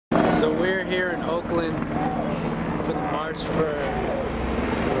So we're here in Oakland for the March for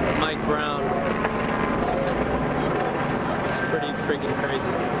Mike Brown. It's pretty freaking crazy.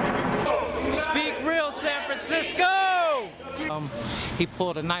 SpeakReel, San Francisco! He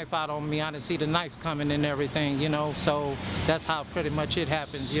pulled a knife out on me. I didn't see the knife coming and everything, you know, so that's how pretty much it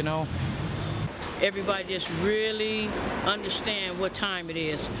happened, you know. Everybody just really understand what time it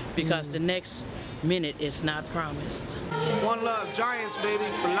is, because the next minute is not promised. One love, Giants, baby,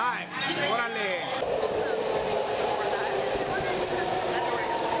 for life. Orale.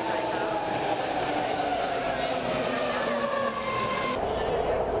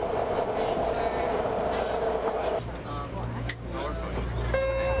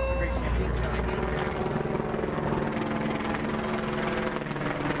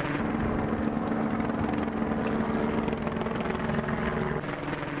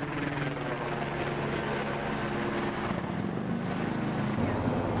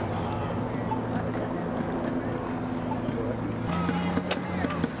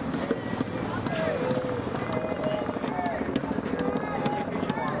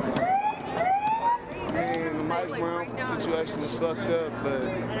 Situation is fucked up, but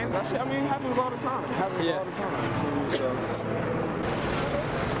that shit, I mean, it happens all the time. It happens all the time. So.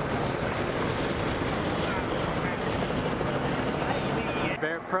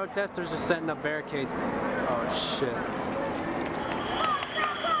 Protesters are setting up barricades. Oh shit.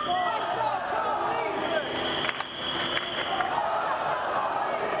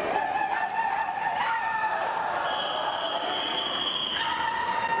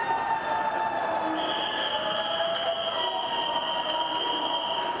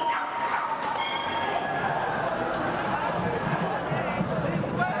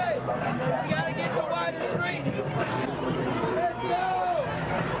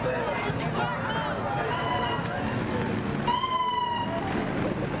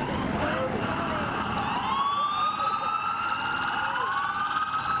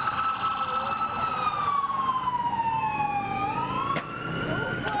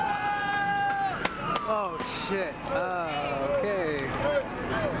 Oh shit. Okay.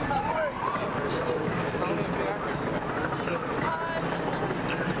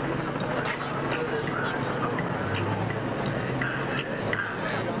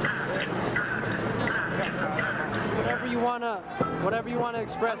 Whatever you wanna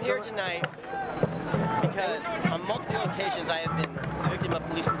express. I'm here tonight because on multiple occasions I have been a victim of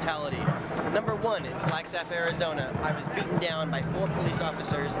police brutality. Number one, in Flagstaff, Arizona, I was beaten down by 4 police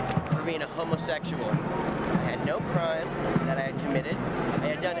officers for being a homosexual. I had no crime that I had committed. I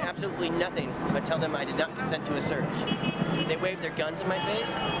had done absolutely nothing but tell them I did not consent to a search. They waved their guns in my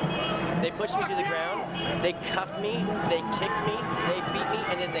face. They pushed me to the ground. They cuffed me. They kicked me. They beat me,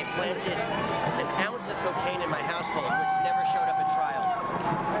 and then they planted an ounce of cocaine in my household, which never showed up at trial.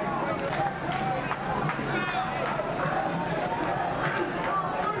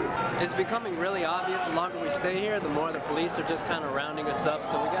 It's becoming really obvious. The longer we stay here, the more the police are just kind of rounding us up.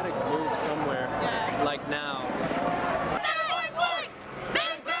 So we gotta move somewhere, like now.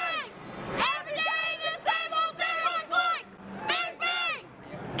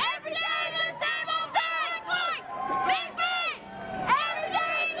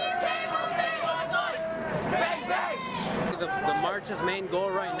 The march's main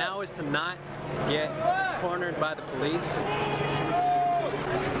goal right now is to not get cornered by the police.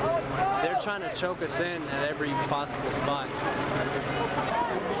 They're trying to choke us in at every possible spot.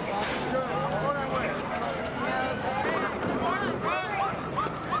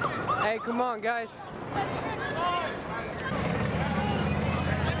 Hey, come on, guys.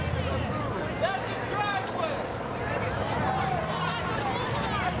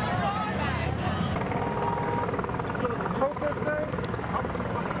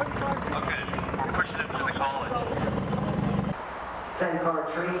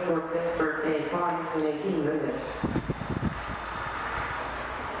 Car train for Pittsburgh and 5 in 18 minutes.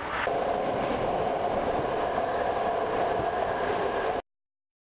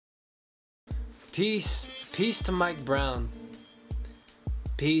 Peace to Mike Brown.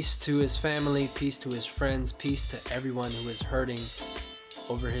 Peace to his family, peace to his friends, peace to everyone who is hurting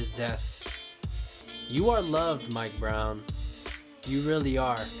over his death. You are loved, Mike Brown. You really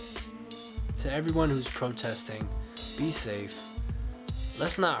are. To everyone who's protesting, be safe.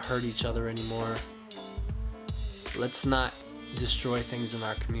 Let's not hurt each other anymore. Let's not destroy things in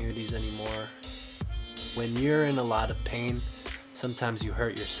our communities anymore. When you're in a lot of pain, sometimes you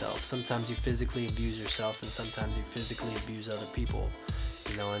hurt yourself. Sometimes you physically abuse yourself, and sometimes you physically abuse other people.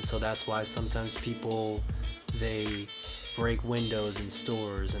 you know, and so that's why sometimes people, they break windows in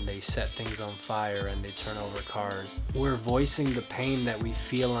stores and they set things on fire and they turn over cars. We're voicing the pain that we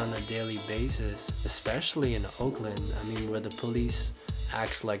feel on a daily basis, especially in Oakland. I mean, where the police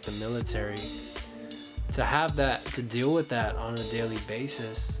acts like the military. To have that, to deal with that on a daily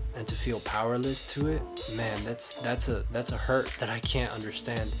basis and to feel powerless to it, man, that's a hurt that I can't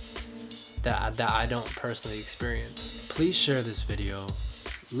understand, that I don't personally experience. Please share this video.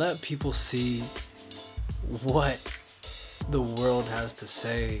 Let people see what the world has to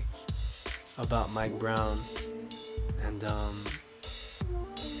say about Mike Brown and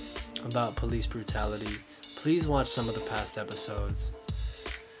about police brutality. Please watch some of the past episodes.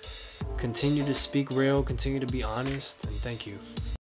 Continue to speak real, continue to be honest, and thank you.